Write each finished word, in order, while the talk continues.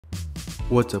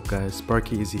What's up guys,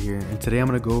 Sparky, Izzy here, and today I'm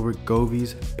going to go over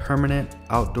Govee's permanent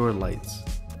outdoor lights.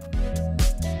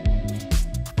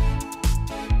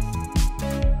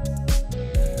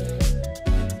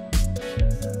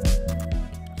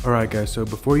 Alright guys, so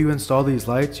before you install these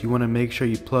lights, you want to make sure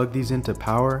you plug these into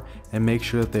power and make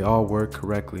sure that they all work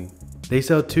correctly. They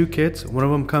sell two kits. One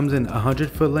of them comes in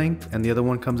 100-foot length and the other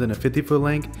one comes in a 50-foot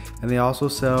length, and they also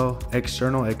sell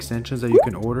external extensions that you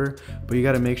can order, but you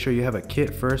got to make sure you have a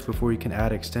kit first before you can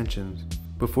add extensions.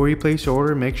 Before you place your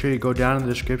order, make sure you go down in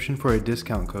the description for a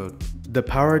discount code. The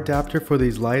power adapter for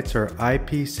these lights are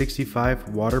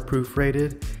IP65 waterproof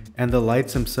rated, and the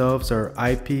lights themselves are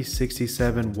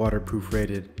IP67 waterproof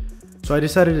rated. So I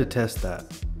decided to test that.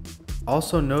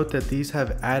 Also note that these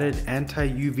have added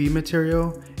anti-UV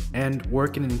material and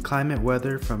work in inclement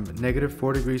weather from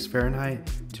 -4 degrees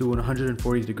Fahrenheit to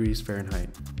 140 degrees Fahrenheit.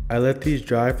 I let these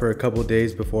dry for a couple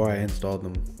days before I installed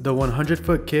them. The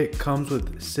 100-foot kit comes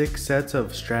with 6 sets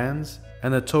of strands,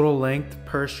 and the total length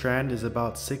per strand is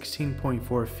about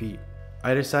 16.4 feet.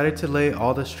 I decided to lay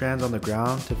all the strands on the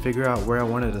ground to figure out where I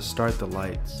wanted to start the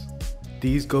lights.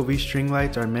 These Govee string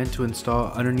lights are meant to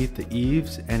install underneath the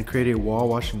eaves and create a wall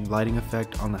washing lighting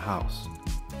effect on the house.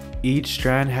 Each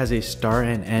strand has a start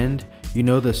and end. You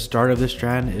know the start of the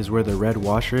strand is where the red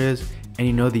washer is, and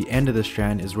you know the end of the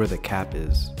strand is where the cap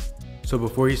is. So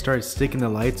before you start sticking the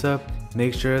lights up,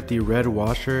 make sure that the red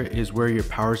washer is where your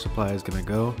power supply is going to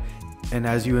go. And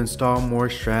as you install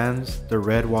more strands, the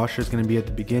red washer is going to be at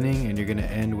the beginning and you're going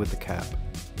to end with the cap.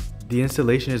 The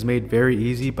installation is made very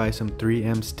easy by some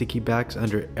 3M sticky backs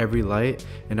under every light,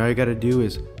 and all you got to do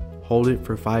is hold it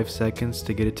for 5 seconds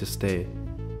to get it to stay.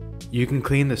 You can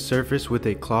clean the surface with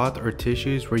a cloth or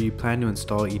tissues where you plan to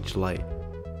install each light.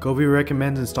 Govee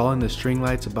recommends installing the string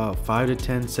lights about 5 to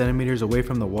 10 centimeters away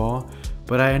from the wall,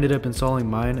 but I ended up installing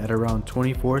mine at around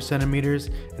 24 centimeters,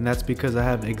 and that's because I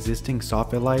have existing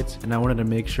soffit lights and I wanted to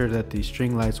make sure that the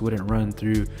string lights wouldn't run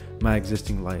through my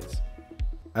existing lights.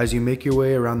 As you make your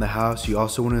way around the house, you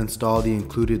also want to install the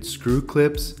included screw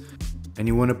clips, and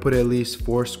you want to put at least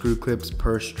 4 screw clips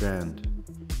per strand.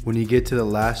 When you get to the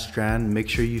last strand, make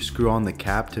sure you screw on the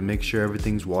cap to make sure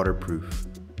everything's waterproof.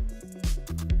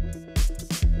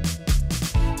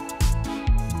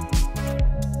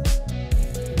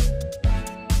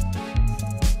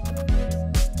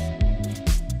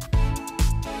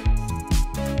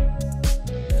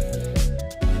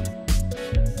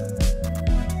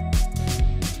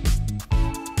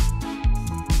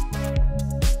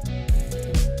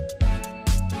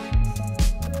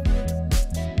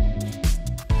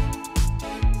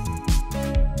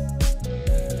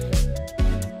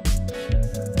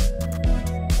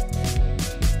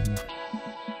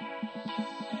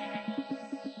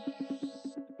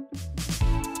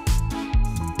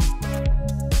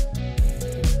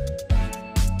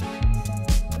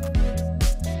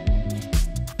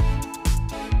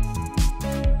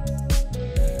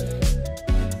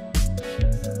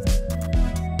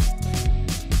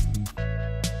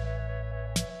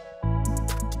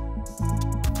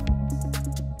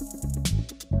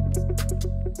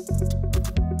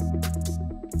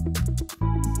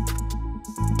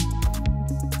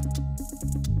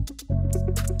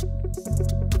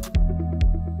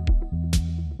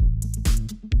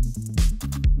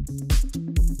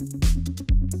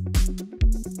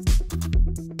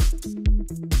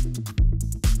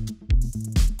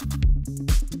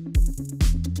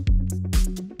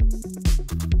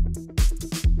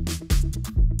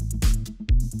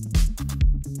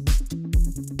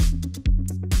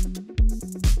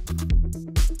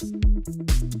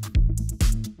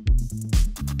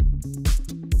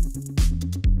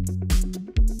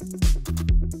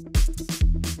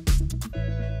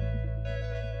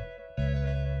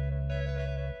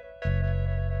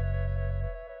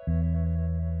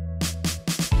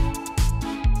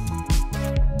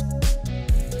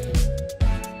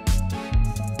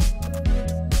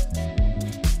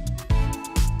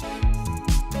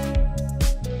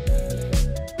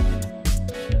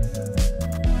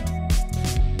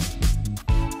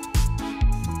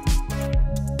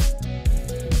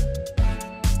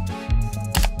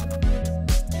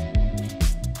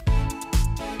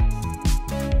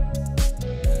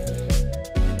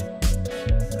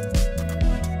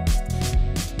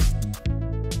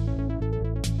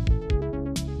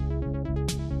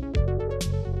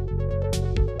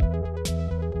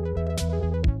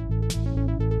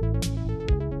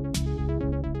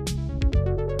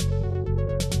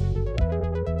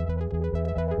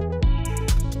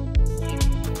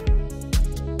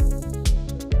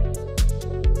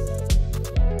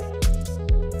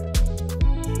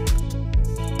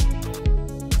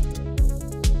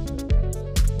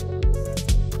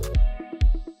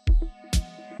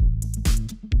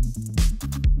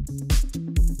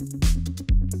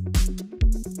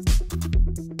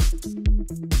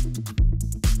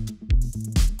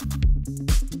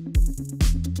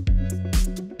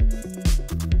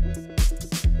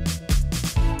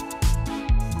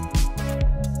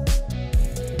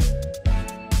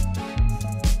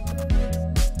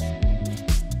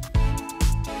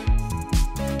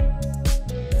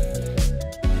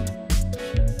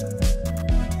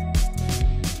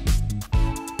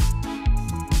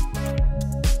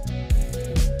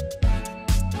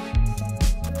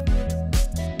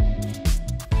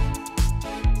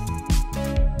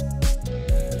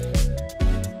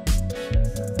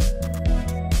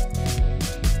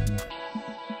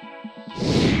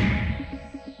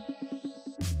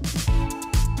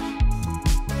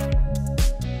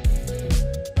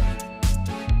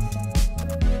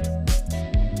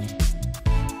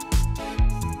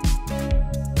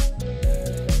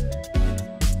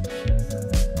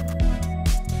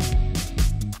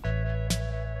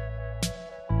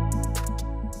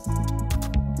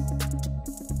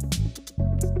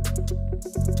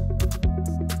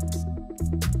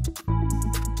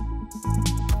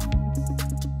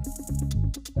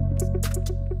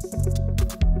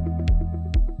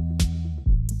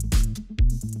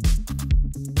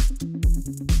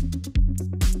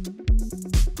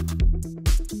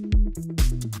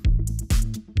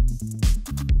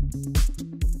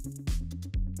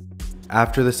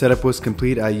 After the setup was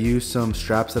complete, I used some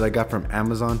straps that I got from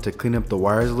Amazon to clean up the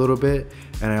wires a little bit,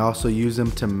 and I also used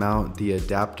them to mount the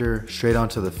adapter straight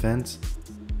onto the fence.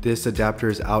 This adapter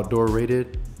is outdoor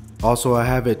rated. Also, I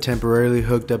have it temporarily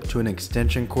hooked up to an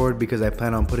extension cord because I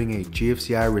plan on putting a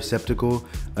GFCI receptacle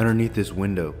underneath this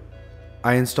window.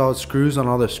 I installed screws on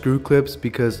all the screw clips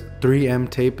because 3M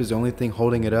tape is the only thing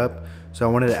holding it up, so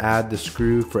I wanted to add the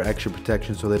screw for extra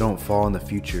protection so they don't fall in the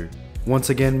future.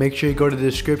 Once again, make sure you go to the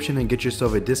description and get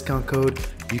yourself a discount code.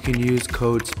 You can use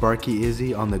code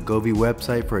SparkyIzzy on the Govee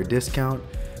website for a discount.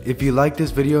 If you like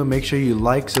this video, make sure you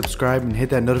like, subscribe, and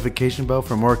hit that notification bell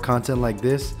for more content like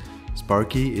this.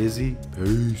 Sparky, Izzy,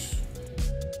 peace.